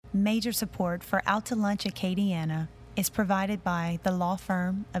Major support for Out to Lunch Acadiana is provided by the law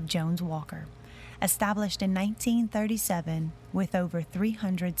firm of Jones Walker, established in 1937 with over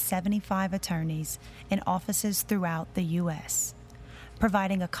 375 attorneys in offices throughout the U.S.,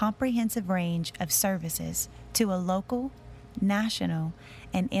 providing a comprehensive range of services to a local, national,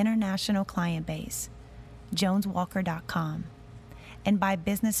 and international client base. JonesWalker.com. And by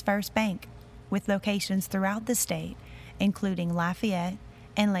Business First Bank, with locations throughout the state, including Lafayette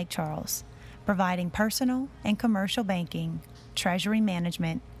and Lake Charles, providing personal and commercial banking, treasury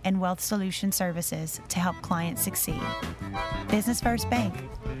management, and wealth solution services to help clients succeed. Business First Bank,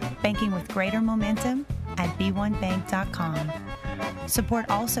 banking with greater momentum at b1bank.com. Support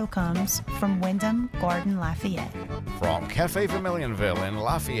also comes from Wyndham Garden Lafayette. From Cafe Vermilionville in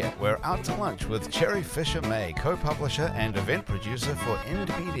Lafayette, we're out to lunch with Cherry Fisher May, co-publisher and event producer for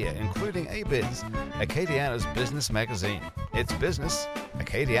Indymedia, including ABiz, Acadiana's business magazine. It's business,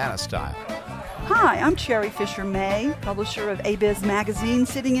 Acadiana style. Hi, I'm Cherry Fisher May, publisher of ABiz magazine,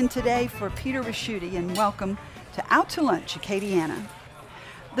 sitting in today for Peter Raschuti, and welcome to Out to Lunch, Acadiana.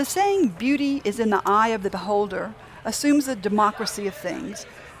 The saying, beauty is in the eye of the beholder, assumes a democracy of things,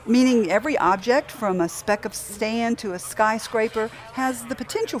 meaning every object from a speck of sand to a skyscraper has the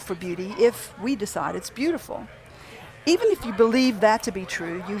potential for beauty if we decide it's beautiful. Even if you believe that to be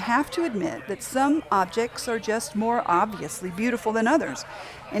true, you have to admit that some objects are just more obviously beautiful than others.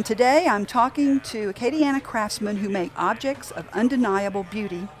 And today I'm talking to Acadiana craftsmen who make objects of undeniable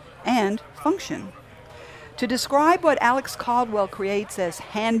beauty and function. To describe what Alex Caldwell creates as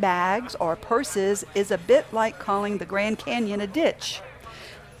handbags or purses is a bit like calling the Grand Canyon a ditch.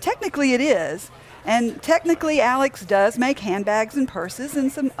 Technically it is, and technically Alex does make handbags and purses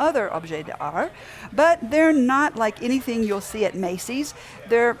and some other objets d'art, but they're not like anything you'll see at Macy's.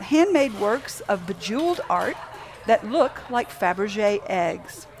 They're handmade works of bejeweled art that look like Fabergé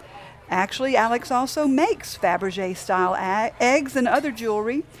eggs. Actually, Alex also makes Fabergé-style eggs and other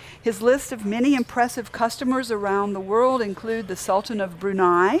jewelry. His list of many impressive customers around the world include the Sultan of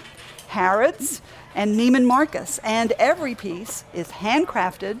Brunei, Harrods, and Neiman Marcus. And every piece is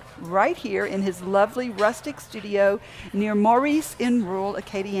handcrafted right here in his lovely rustic studio near Maurice in rural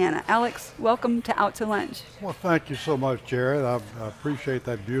Acadiana. Alex, welcome to Out to Lunch. Well, thank you so much, Jared. I appreciate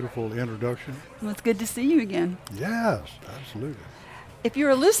that beautiful introduction. Well, it's good to see you again. Yes, absolutely. If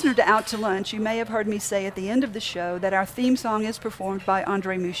you're a listener to Out to Lunch, you may have heard me say at the end of the show that our theme song is performed by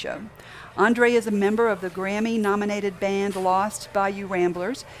Andre Michaud. Andre is a member of the Grammy-nominated band Lost Bayou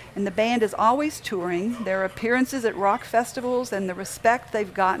Ramblers, and the band is always touring. Their appearances at rock festivals and the respect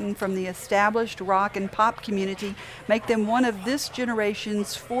they've gotten from the established rock and pop community make them one of this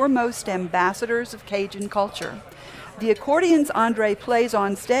generation's foremost ambassadors of Cajun culture. The accordions Andre plays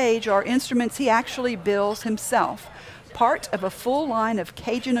on stage are instruments he actually builds himself, part of a full line of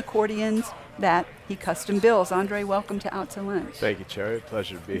Cajun accordions that he custom builds. Andre, welcome to Out to Lunch. Thank you, Cherry.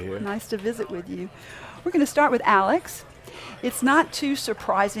 Pleasure to be here. Nice to visit with you. We're going to start with Alex. It's not too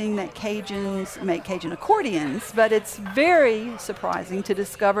surprising that Cajuns make Cajun accordions, but it's very surprising to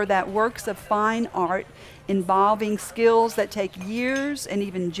discover that works of fine art involving skills that take years and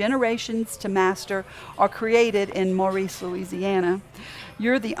even generations to master are created in Maurice, Louisiana.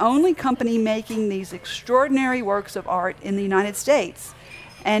 You're the only company making these extraordinary works of art in the United States.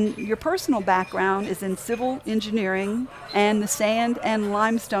 And your personal background is in civil engineering and the sand and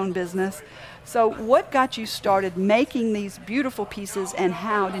limestone business. So what got you started making these beautiful pieces, and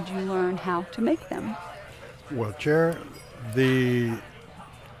how did you learn how to make them? Well, Chair, it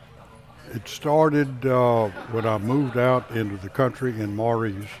started when I moved out into the country in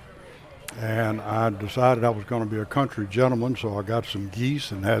Maurice, and I decided I was going to be a country gentleman, so I got some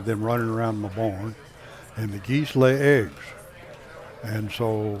geese and had them running around my barn, and the geese lay eggs. And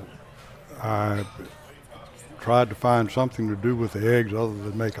so I tried to find something to do with the eggs other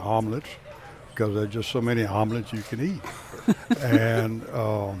than make omelets, because there's just so many omelets you can eat. And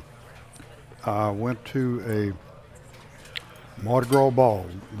I went to a Mardi Gras ball,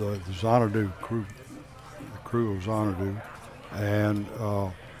 the Xanadu crew, the crew of Xanadu, and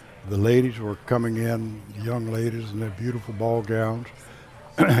the ladies were coming in, young ladies in their beautiful ball gowns,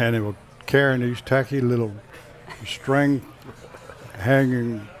 and they were carrying these tacky little string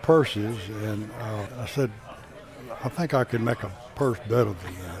hanging purses, and I said, I think I can make a purse better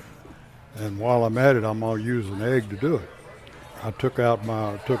than that. And while I'm at it, I'm going to use an egg to do it. I took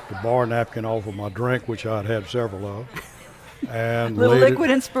the bar napkin off of my drink, which I'd had several of, and little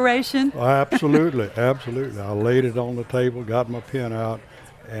liquid inspiration. Absolutely, absolutely. I laid it on the table, got my pen out,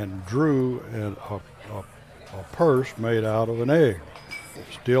 and drew a purse made out of an egg.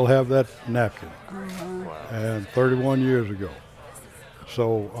 Still have that napkin, and 31 years ago.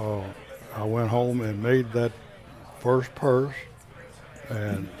 So I went home and made that first purse,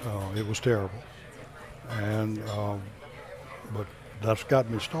 and it was terrible. And but that's got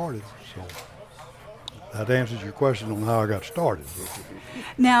me started. So that answers your question on how I got started.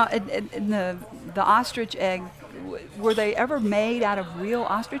 Now, in the ostrich egg, were they ever made out of real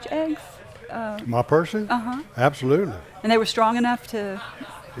ostrich eggs? My purses? Uh-huh. Absolutely. And they were strong enough to...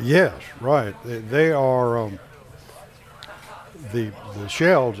 Yes, right. They are, the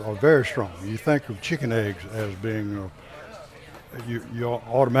shells are very strong. You think of chicken eggs as being, you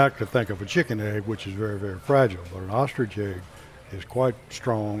automatically think of a chicken egg, which is very, very fragile. But an ostrich egg is quite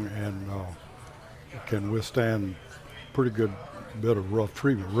strong and can withstand pretty good bit of rough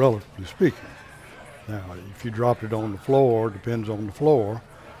treatment, relatively speaking. Now, if you dropped it on the floor, depends on the floor,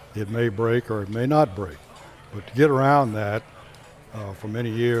 it may break or it may not break. But to get around that, for many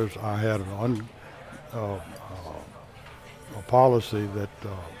years I had a policy that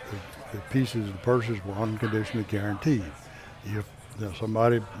the pieces and purses were unconditionally guaranteed. If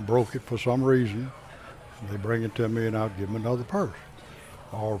somebody broke it for some reason, they bring it to me and I'll give them another purse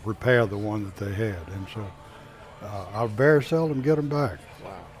or repair the one that they had. And so I very seldom get them back.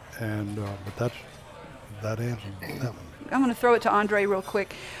 Wow. And but that answers that one. I'm going to throw it to Andre real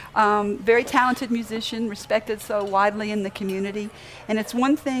quick. Very talented musician, respected so widely in the community. And it's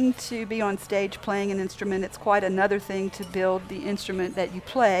one thing to be on stage playing an instrument. It's quite another thing to build the instrument that you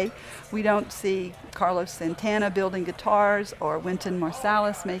play. We don't see Carlos Santana building guitars or Wynton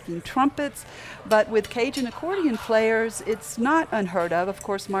Marsalis making trumpets. But with Cajun accordion players, it's not unheard of. Of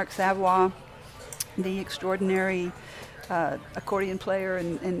course, Mark Savoy, the extraordinary accordion player,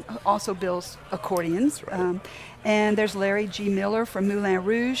 and also builds accordions. And there's Larry G. Miller from Moulin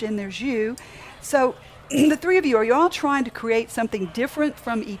Rouge, and there's you. So the three of you, are you all trying to create something different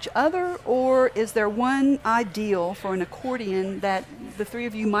from each other, or is there one ideal for an accordion that the three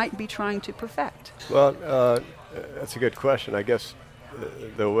of you might be trying to perfect? Well, that's a good question. I guess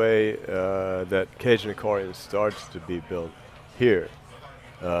the way that Cajun accordion started to be built here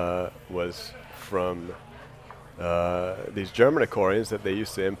was from these German accordions that they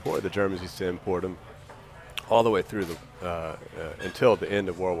used to import. The Germans used to import them all the way through until the end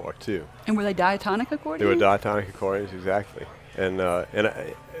of World War II. And were they diatonic accordions? They were diatonic accordions, exactly. And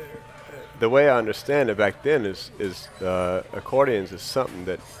the way I understand it back then is accordions is something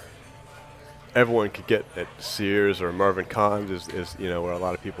that everyone could get at Sears or Mervyn Collins, is where a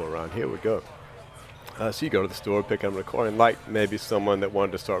lot of people around here would go. So you go to the store, pick up an accordion, like maybe someone that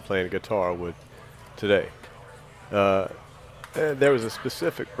wanted to start playing a guitar would today. There was a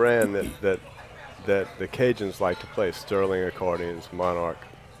specific brand that the Cajuns like to play: Sterling accordions, Monarch,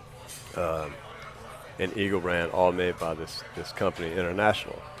 and Eagle brand, all made by this company,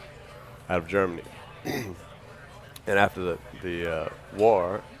 International, out of Germany. And after the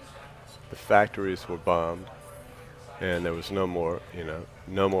war, the factories were bombed, and there was no more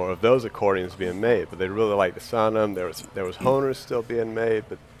of those accordions being made. But they really liked the sound of them. There was Honors still being made,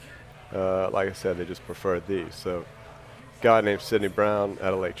 but like I said, they just preferred these. So a guy named Sidney Brown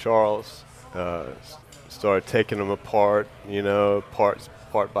out of Lake Charles started taking them apart,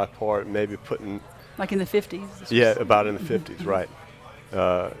 part by part, maybe putting... Like in the 50s? Yeah, about in the 50s, right.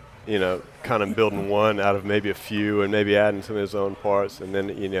 Kind of building one out of maybe a few and maybe adding some of his own parts, and then,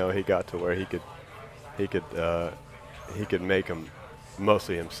 he got to where he could make them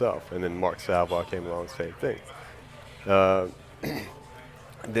mostly himself. And then Mark Savoy came along, same thing.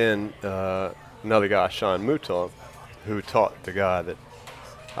 Then another guy, Sean Mouton, who taught the guy that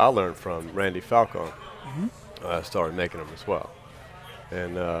I learned from, Randy Falcon, started making them as well,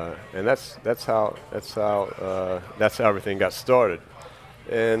 and that's how everything got started.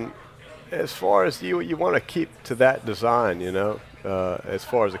 And as far as you want to keep to that design, as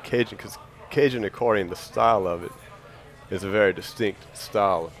far as a Cajun, because Cajun accordion, the style of it is a very distinct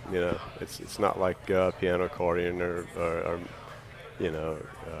style. It's not like piano accordion or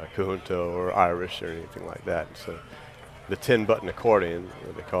Kahunto or Irish or anything like that. So the 10-button accordion,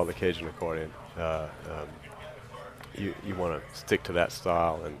 what they call the Cajun accordion, you want to stick to that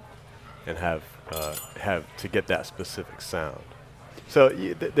style and have to get that specific sound. So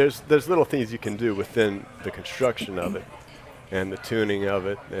there's little things you can do within the construction of it and the tuning of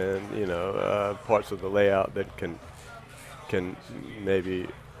it, and parts of the layout that can maybe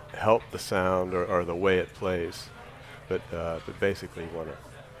help the sound or the way it plays. But basically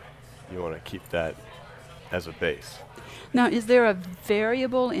you want to keep that as a base. Now, is there a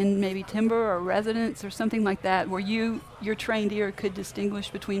variable in maybe timbre or resonance or something like that where your trained ear could distinguish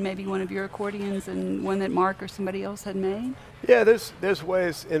between maybe one of your accordions and one that Mark or somebody else had made? Yeah, there's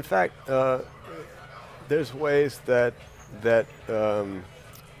ways. In fact, there's ways that that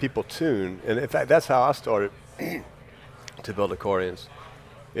people tune, and in fact, that's how I started to build accordions.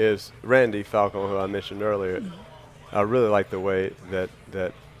 Is Randy Falcon, who I mentioned earlier. I really like the way that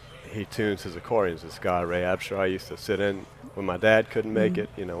he tunes his accordions. This guy, Ray Absher, I used to sit in when my dad couldn't make it,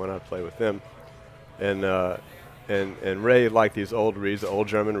 when I'd play with him. And Ray liked these old reeds, the old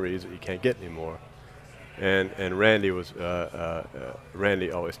German reeds that you can't get anymore. And Randy was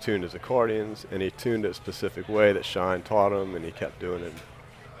Randy always tuned his accordions, and he tuned it a specific way that Shine taught him, and he kept doing it.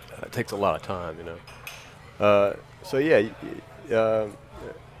 It takes a lot of time, So yeah,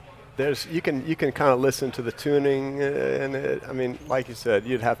 you can kind of listen to the tuning, and like you said,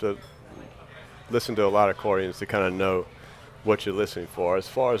 you'd have to listen to a lot of accordions to kind of know what you're listening for. As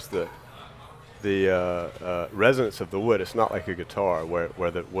far as the resonance of the wood, it's not like a guitar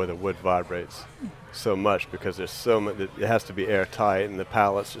where the wood vibrates so much, because there's so much. It has to be airtight, and the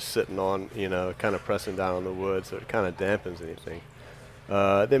pallet's just sitting on, kind of pressing down on the wood, so it kind of dampens anything.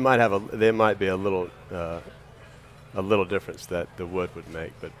 There might be a little difference that the wood would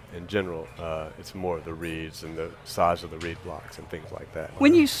make, but in general, it's more of the reeds and the size of the reed blocks and things like that.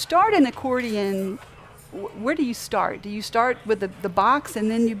 When you start an accordion, where do you start? Do you start with the box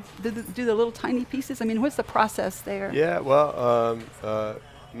and then you do the little tiny pieces? What's the process there? Yeah, well,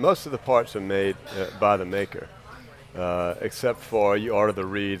 most of the parts are made by the maker, except for you order the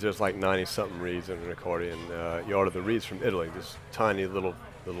reeds. There's like 90-something reeds in an accordion. You order the reeds from Italy, just tiny little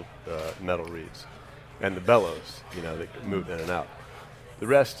metal reeds. And the bellows, that move in and out. The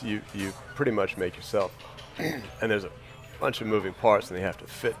rest you pretty much make yourself. And there's a bunch of moving parts, and they have to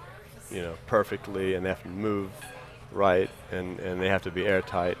fit, perfectly, and they have to move right, and they have to be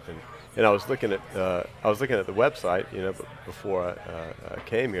airtight. And I was looking at the website, before I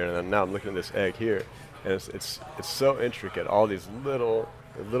came here, and now I'm looking at this egg here, and it's so intricate. All these little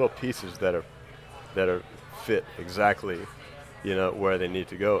pieces that are fit exactly, where they need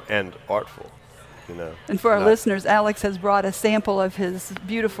to go, and artful. And for our listeners, Alex has brought a sample of his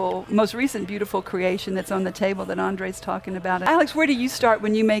most recent beautiful creation that's on the table that Andre's talking about. Alex, where do you start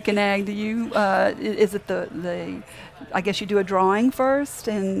when you make an egg? Do you, is it I guess you do a drawing first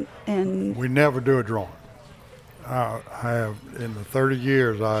and? We never do a drawing. I have, in the 30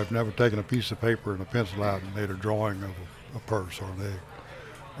 years, I've never taken a piece of paper and a pencil out and made a drawing of a purse or an egg.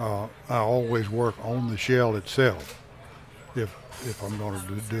 I always work on the shell itself if I'm going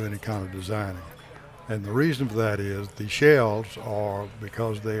to do any kind of designing. And the reason for that is the shells are,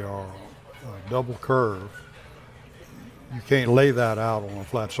 because they are double curve, you can't lay that out on a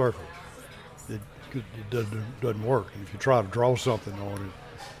flat surface. It doesn't work. And if you try to draw something on it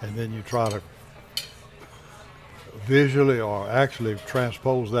and then you try to visually or actually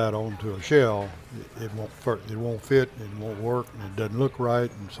transpose that onto a shell, it won't fit, it won't work, and it doesn't look right.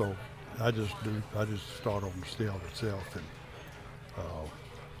 And so I just start on the shell itself, and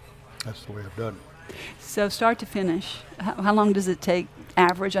that's the way I've done it. So start to finish, how long does it take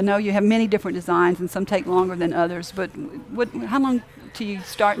average? I know you have many different designs and some take longer than others, but how long do you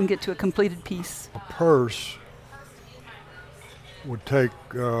start and get to a completed piece? A purse would take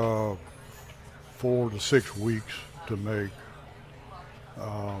 4 to 6 weeks to make,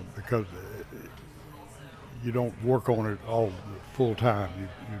 because you don't work on it all full time. You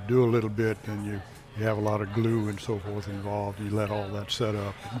do a little bit, and you have a lot of glue and so forth involved. You let all that set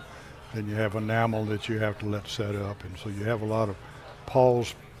up. Then you have enamel that you have to let set up, and so you have a lot of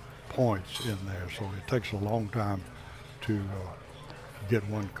pause points in there, so it takes a long time to get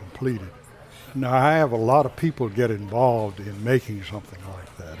one completed. Now, I have a lot of people get involved in making something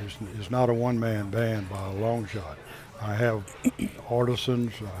like that. It's not a one-man band by a long shot. I have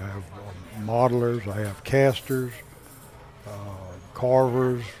artisans, I have modelers, I have casters,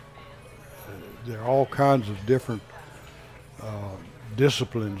 carvers. There are all kinds of different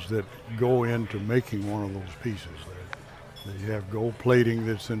disciplines that go into making one of those pieces. You have gold plating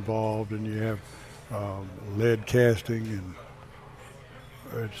that's involved, and you have lead casting, and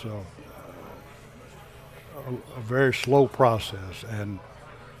it's a very slow process, and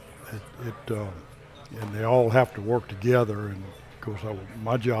and they all have to work together. And of course,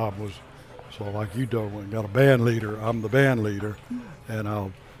 my job was, so like you got a band leader. I'm the band leader, and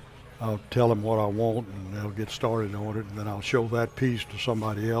I'll tell them what I want, and they'll get started on it, and then I'll show that piece to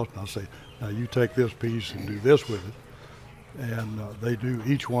somebody else, and I'll say, now you take this piece and do this with it. And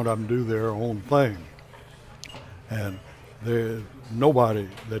each one of them do their own thing. And there's nobody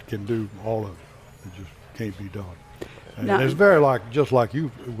that can do all of it. It just can't be done. And it's very just like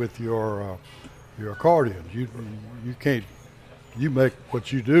you with your accordions. You can't, you make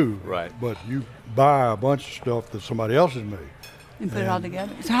what you do, right? But you buy a bunch of stuff that somebody else has made. And put it all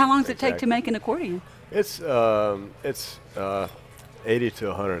together. So how long does it take to make an accordion? It's 80 to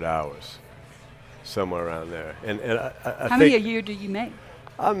 100 hours, somewhere around there. And I How think many a year do you make?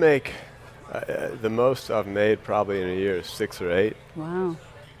 I make the most I've made probably in a year is 6 or 8. Wow.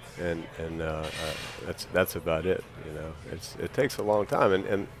 And that's about it. It takes a long time,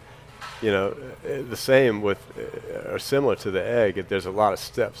 and the same with or similar to the egg. There's a lot of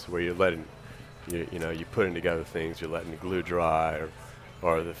steps where you're letting you're putting together things. You're letting the glue dry,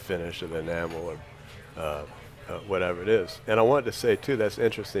 or the finish of the enamel, or whatever it is. And I wanted to say too, that's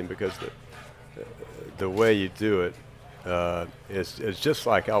interesting because the way you do it is just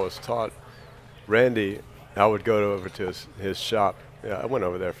like I was taught. Randy, I would go over to his shop. I went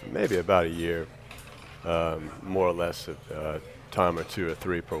over there for maybe about a year, more or less a time or 2 or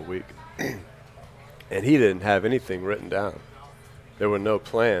 3 per week. And he didn't have anything written down. There were no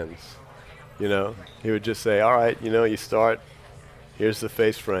plans, He would just say, all right, you start, here's the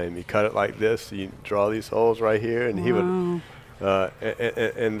face frame. You cut it like this, you draw these holes right here, and he would,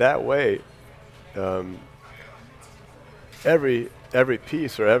 and that way, every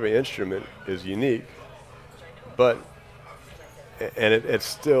piece or every instrument is unique, and it's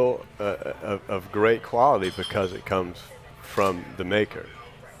still of great quality because it comes from the maker.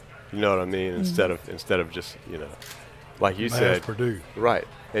 You know what I mean? Mm-hmm. Instead of just like you said, produced. Right.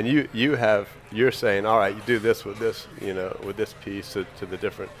 And you're saying, all right, you do this with this, with this piece to the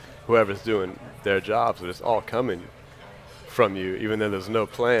different whoever's doing their jobs, but it's all coming from you, even though there's no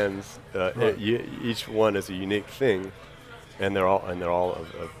plans. Right. Each one is a unique thing, and they're all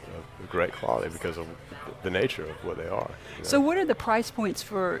of great quality because of the nature of what they are. So what are the price points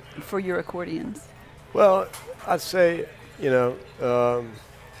for your accordions? Well, I'd say,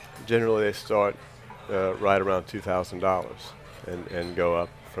 generally they start right around $2,000 and go up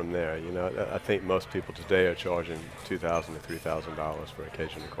from there. I think most people today are charging $2,000 to $3,000 for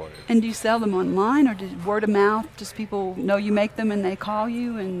occasional accordions. And do you sell them online, or word of mouth? Just people know you make them and they call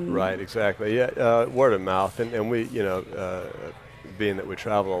you? And Right, exactly. Yeah, word of mouth. And we, being that we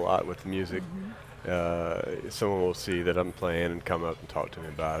travel a lot with the music, someone will see that I'm playing and come up and talk to me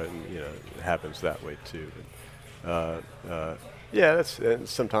about it, and it happens that way too. And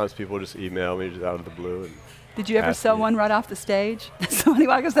sometimes people just email me just out of the blue. And did you ever sell one right off the stage? Somebody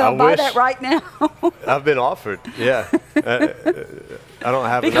like us, I'll buy that right now. I've been offered, yeah. I don't have enough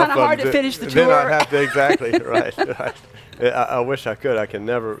of them. Be kind of hard to finish the tour. Then I'd have to, exactly, right. I wish I could. I can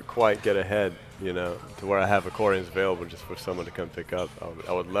never quite get ahead, to where I have accordions available just for someone to come pick up.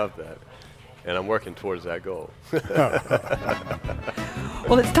 I would love that. And I'm working towards that goal.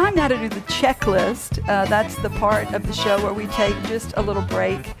 Well, it's time now to do the checklist. That's the part of the show where we take just a little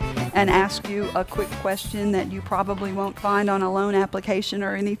break and ask you a quick question that you probably won't find on a loan application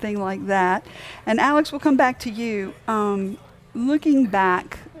or anything like that. And Alex, we'll come back to you. Looking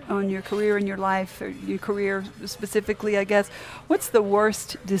back on your career and your life, or your career specifically, I guess, what's the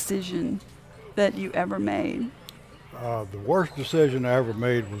worst decision that you ever made? The worst decision I ever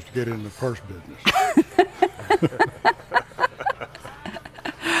made was to get in the purse business.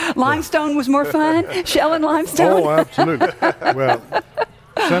 Limestone was more fun? Shell and limestone? Oh, absolutely. Well,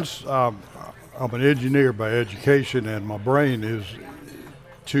 since I'm an engineer by education and my brain is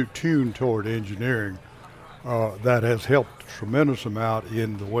tuned toward engineering, that has helped a tremendous amount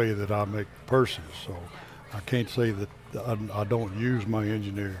in the way that I make purses. So I can't say that I don't use my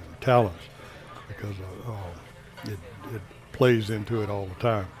engineering talents, because it plays into it all the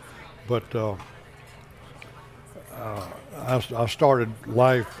time. But I started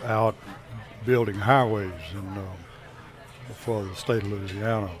life out building highways for the state of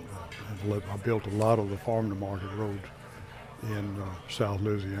Louisiana. I built a lot of the farm-to-market roads in South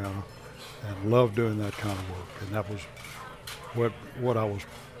Louisiana, and loved doing that kind of work. And that was what I was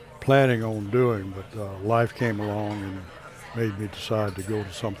planning on doing, but life came along and made me decide to go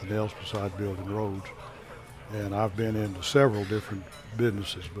to something else besides building roads. And I've been into several different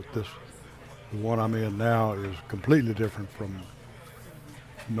businesses, but the one I'm in now is completely different from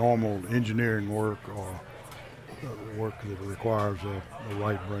normal engineering work or work that requires a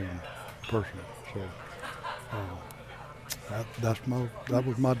right-brain person. So that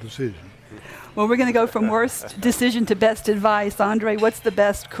was my decision. Well, we're going to go from worst decision to best advice. Andre, what's the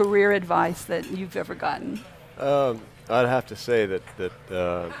best career advice that you've ever gotten? I'd have to say that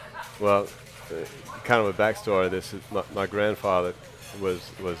kind of a backstory of this is my grandfather was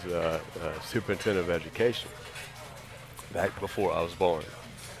superintendent of education back before I was born,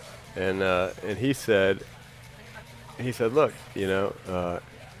 and he said, look, he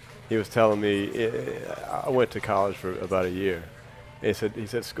was telling me, I went to college for about a year. And he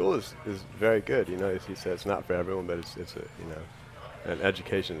said school is very good, He said it's not for everyone, but it's and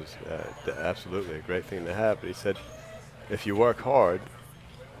education is absolutely a great thing to have. But he said, if you work hard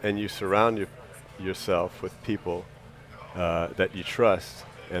and you surround yourself with people that you trust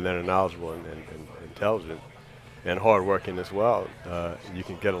and that are knowledgeable and intelligent and hardworking as well, you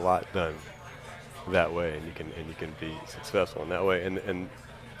can get a lot done that way, and you can be successful in that way. And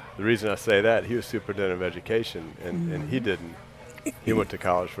the reason I say that, he was superintendent of education, and he didn't. He went to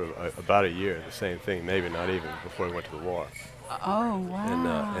college for about a year, the same thing, maybe not even, before he went to the war. Oh,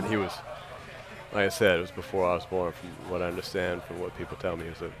 wow. And he was, like I said, it was before I was born. From what I understand, from what people tell me, he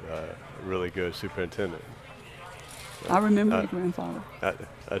was a really good superintendent. I remember your grandfather.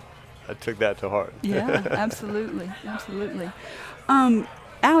 I took that to heart. Yeah, absolutely, absolutely.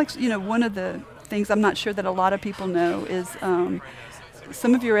 Alex, one of the things I'm not sure that a lot of people know is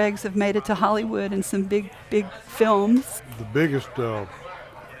some of your eggs have made it to Hollywood in some big films. The biggest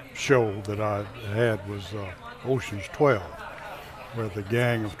show that I had was Ocean's 12, where the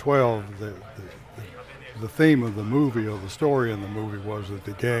Gang of 12, the theme of the movie, or the story in the movie, was that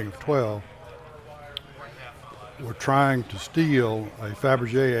the Gang of 12 were trying to steal a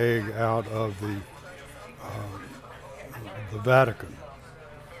Fabergé egg out of the Vatican.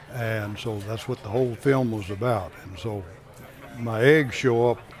 And so that's what the whole film was about. And so my eggs show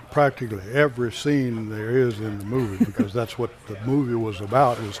up practically every scene there is in the movie, because that's what the movie was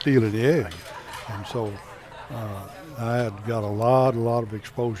about, was stealing the egg. And so I had got a lot of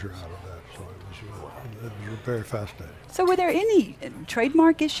exposure out of that. So it was very fascinating. So were there any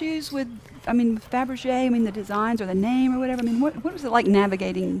trademark issues with Fabergé, the designs or the name or whatever? What was it like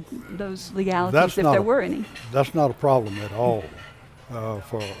navigating those legalities, if there were any? That's not a problem at all,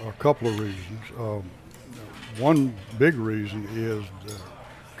 for a couple of reasons. One big reason is the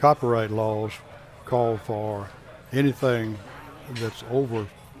copyright laws call for anything that's over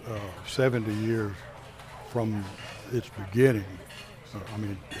 70 years from its beginning.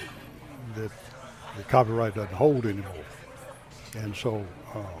 That the copyright doesn't hold anymore. And so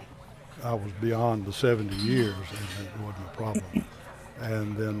I was beyond the 70 years, and it wasn't a problem.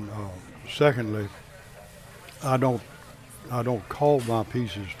 And then secondly, I don't call my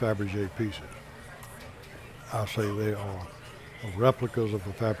pieces Fabergé pieces. I say they are replicas of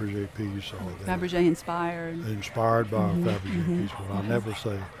a Fabergé piece. Or Fabergé inspired. Inspired by a Fabergé piece, but I never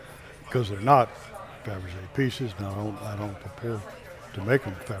say, because they're not Fabergé pieces, and I don't purport to make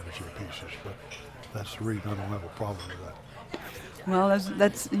them Fabergé pieces, but that's the reason I don't have a problem with that. Well,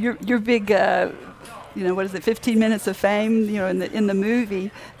 that's your big, what is it, 15 minutes of fame, in the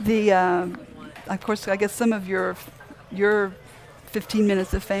movie. Of course, I guess some of your 15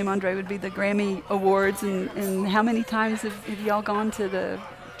 minutes of fame, Andre, would be the Grammy Awards, and how many times have y'all gone to the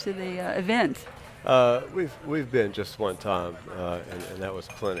event? We've been just one time, and that was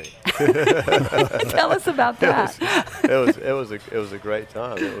plenty. Tell us about that. It was a great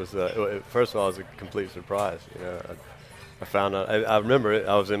time. It was first of all, it was a complete surprise. I found out. I remember it.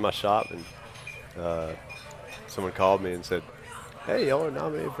 I was in my shop, and someone called me and said, "Hey, y'all are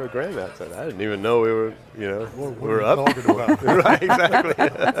nominated for a Grammy." I said, "I didn't even know we were. What we were are you up." talking about? Right, exactly.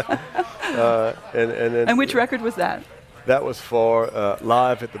 And which record was that? That was for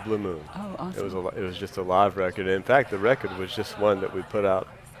Live at the Blue Moon. Oh, awesome. It was just a live record. In fact, the record was just one that we put out.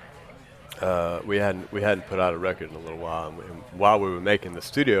 We hadn't put out a record in a little while, and while we were making the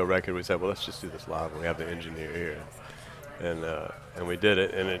studio record, we said, well, let's just do this live. We have the engineer here, and we did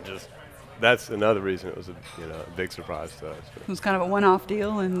it, and it just. That's another reason it was a big surprise to us. It was kind of a one-off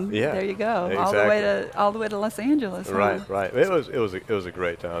deal, and there you go, exactly. all the way to Los Angeles. Right, huh? right. It was a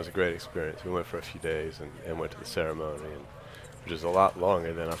great time. It was a great experience. We went for a few days and went to the ceremony, which is a lot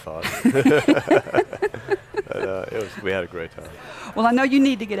longer than I thought. But we had a great time. Well, I know you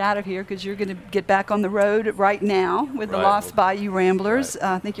need to get out of here because you're going to get back on the road right now with the Lost Bayou Ramblers.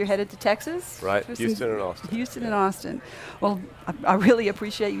 Right. I think you're headed to Texas. Right, Houston and Austin. Houston and Austin. Well, I really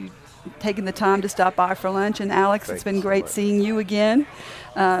appreciate you taking the time to stop by for lunch. And Alex, it's been great seeing you again.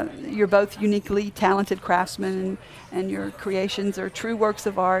 You're both uniquely talented craftsmen, and your creations are true works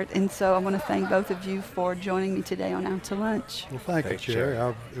of art. And so I want to thank both of you for joining me today on Out to Lunch. Well, thank you, Cherry.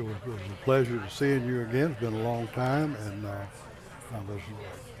 It was a pleasure seeing you again. It's been a long time, and I was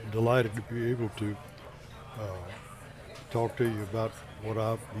delighted to be able to talk to you about what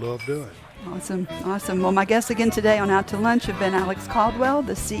I love doing. Awesome. Well, my guests again today on Out to Lunch have been Alex Caldwell,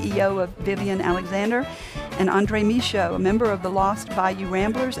 the CEO of Vivian Alexander, and Andre Michaud, a member of the Lost Bayou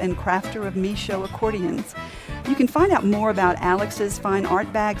Ramblers and crafter of Michaud accordions. You can find out more about Alex's fine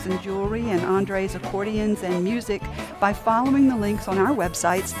art bags and jewelry and Andre's accordions and music by following the links on our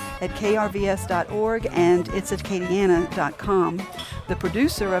websites at krvs.org and itsacadiana.com. The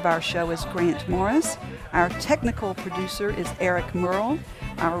producer of our show is Grant Morris. Our technical producer is Eric Merle.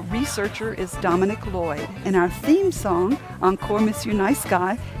 Our researcher is Dominic Lloyd. And our theme song, Encore Monsieur Nice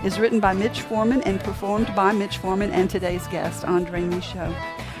Guy, is written by Mitch Foreman and performed by Mitch Foreman and today's guest, Andre Michaud.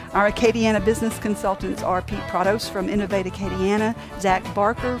 Our Acadiana business consultants are Pete Prados from Innovate Acadiana, Zach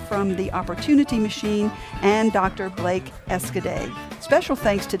Barker from The Opportunity Machine, and Dr. Blake Escaday. Special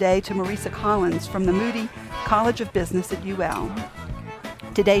thanks today to Marisa Collins from the Moody College of Business at UL.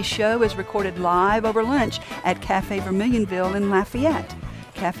 Today's show is recorded live over lunch at Cafe Vermilionville in Lafayette.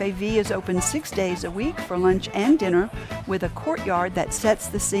 Cafe V is open 6 days a week for lunch and dinner, with a courtyard that sets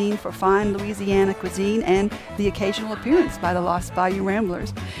the scene for fine Louisiana cuisine and the occasional appearance by the Lost Bayou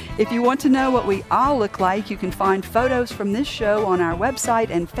Ramblers. If you want to know what we all look like, you can find photos from this show on our website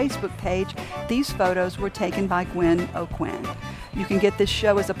and Facebook page. These photos were taken by Gwen O'Quinn. You can get this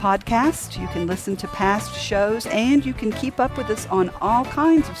show as a podcast, you can listen to past shows, and you can keep up with us on all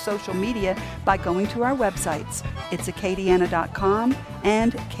kinds of social media by going to our websites. It's Acadiana.com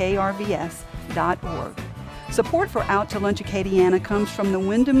and KRVS.org. Support for Out to Lunch Acadiana comes from the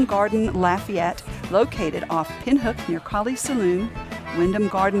Wyndham Garden Lafayette, located off Pinhook near Colley's Saloon. Wyndham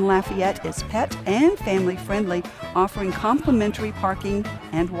Garden Lafayette is pet and family friendly, offering complimentary parking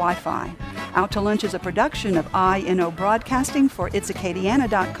and Wi-Fi. Out to Lunch is a production of INO Broadcasting for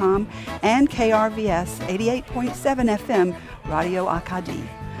itsacadiana.com and KRVS 88.7 FM Radio Acadie.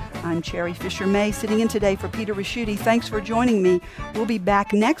 I'm Cherry Fisher May, sitting in today for Peter Ricciuti. Thanks for joining me. We'll be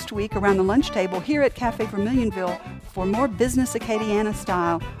back next week around the lunch table here at Cafe Vermilionville for more Business Acadiana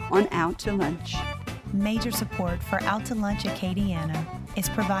style on Out to Lunch. Major support for Out to Lunch Acadiana is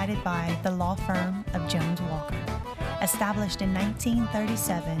provided by the law firm of Jones Walker. Established in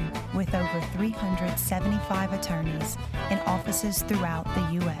 1937 with over 375 attorneys in offices throughout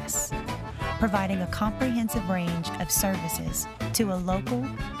the U.S., providing a comprehensive range of services to a local,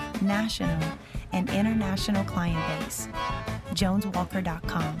 national, and international client base.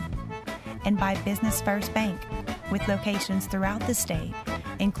 JonesWalker.com. And by Business First Bank, with locations throughout the state,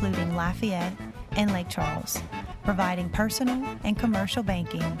 including Lafayette and Lake Charles, providing personal and commercial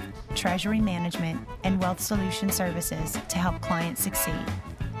banking, treasury management, and wealth solution services to help clients succeed.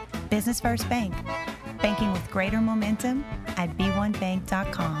 Business First Bank, banking with greater momentum at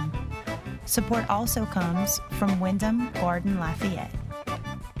b1bank.com. Support also comes from Wyndham Garden Lafayette.